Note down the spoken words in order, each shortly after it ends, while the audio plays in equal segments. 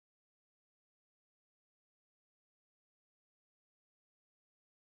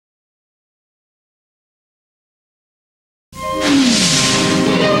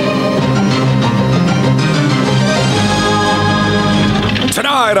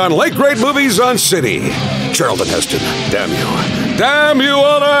Tonight on Late Great Movies on City. Charlton Heston, damn you. Damn you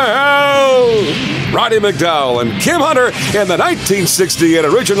all to hell! Roddy McDowall and Kim Hunter in the 1968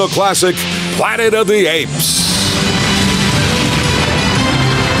 original classic, Planet of the Apes.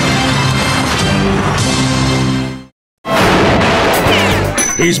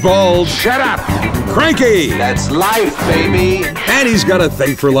 He's bald. Shut up! Cranky. That's life, baby. And he's got a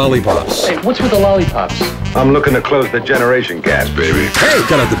thing for lollipops. Hey, what's with the lollipops? I'm looking to close the generation gap, baby. Hey,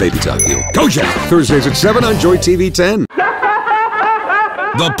 cut out the baby talk, you. Go, Jack. Thursdays at 7 on Joy TV 10.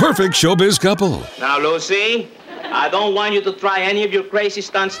 The perfect showbiz couple. Now, Lucy, I don't want you to try any of your crazy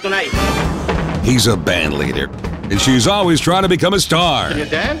stunts tonight. He's a band leader, and she's always trying to become a star. Can you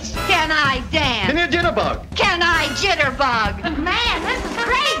dance? Can I dance? Can you jitterbug? Can I jitterbug? Man, this is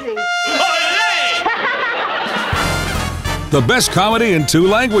crazy. The best comedy in 2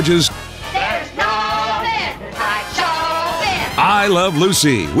 languages. There's no business like showbiz. I Love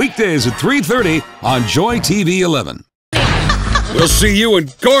Lucy. Weekdays at 3:30 on Joy TV 11. We'll see you in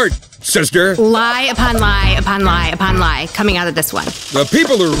court, sister. Lie upon lie upon lie upon lie coming out of this one. The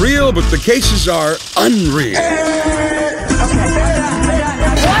people are real, but the cases are unreal.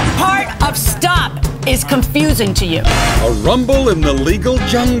 What part of stop is confusing to you? A rumble in the legal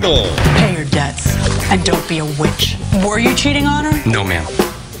jungle. Pay your debts and don't be a witch. Were you cheating on her? No, ma'am.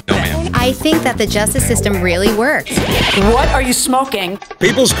 No, ma'am. I think that the justice system really works. What are you smoking?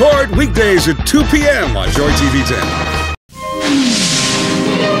 People's Court, weekdays at 2 p.m. on Joy TV 10.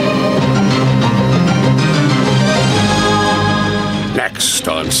 Next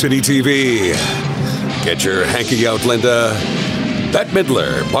on City TV, get your hanky out, Linda. Bette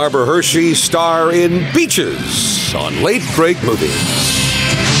Midler, Barbara Hershey star in Beaches on Late Great Movies.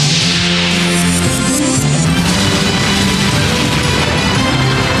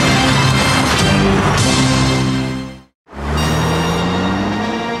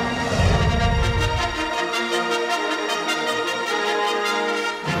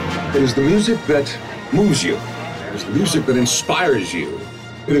 It is the music that moves you. It is the music that inspires you.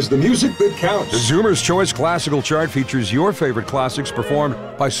 It is the music that counts. The Zoomer's Choice Classical Chart features your favorite classics performed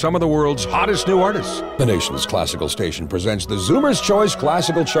by some of the world's hottest new artists. The nation's classical station presents the Zoomer's Choice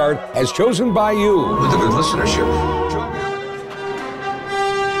Classical Chart as chosen by you. With a good listenership.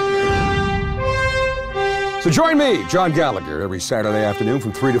 So join me, John Gallagher, every Saturday afternoon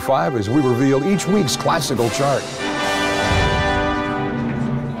from 3 to 5 as we reveal each week's classical chart.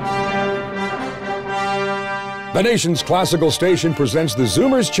 The nation's classical station presents the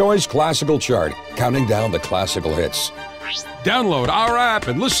Zoomer's Choice Classical Chart, counting down the classical hits. Download our app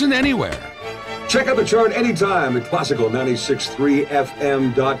and listen anywhere. Check out the chart anytime at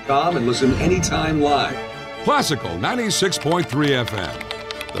classical963fm.com and listen anytime live. Classical 96.3 FM.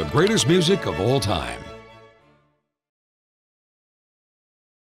 The greatest music of all time.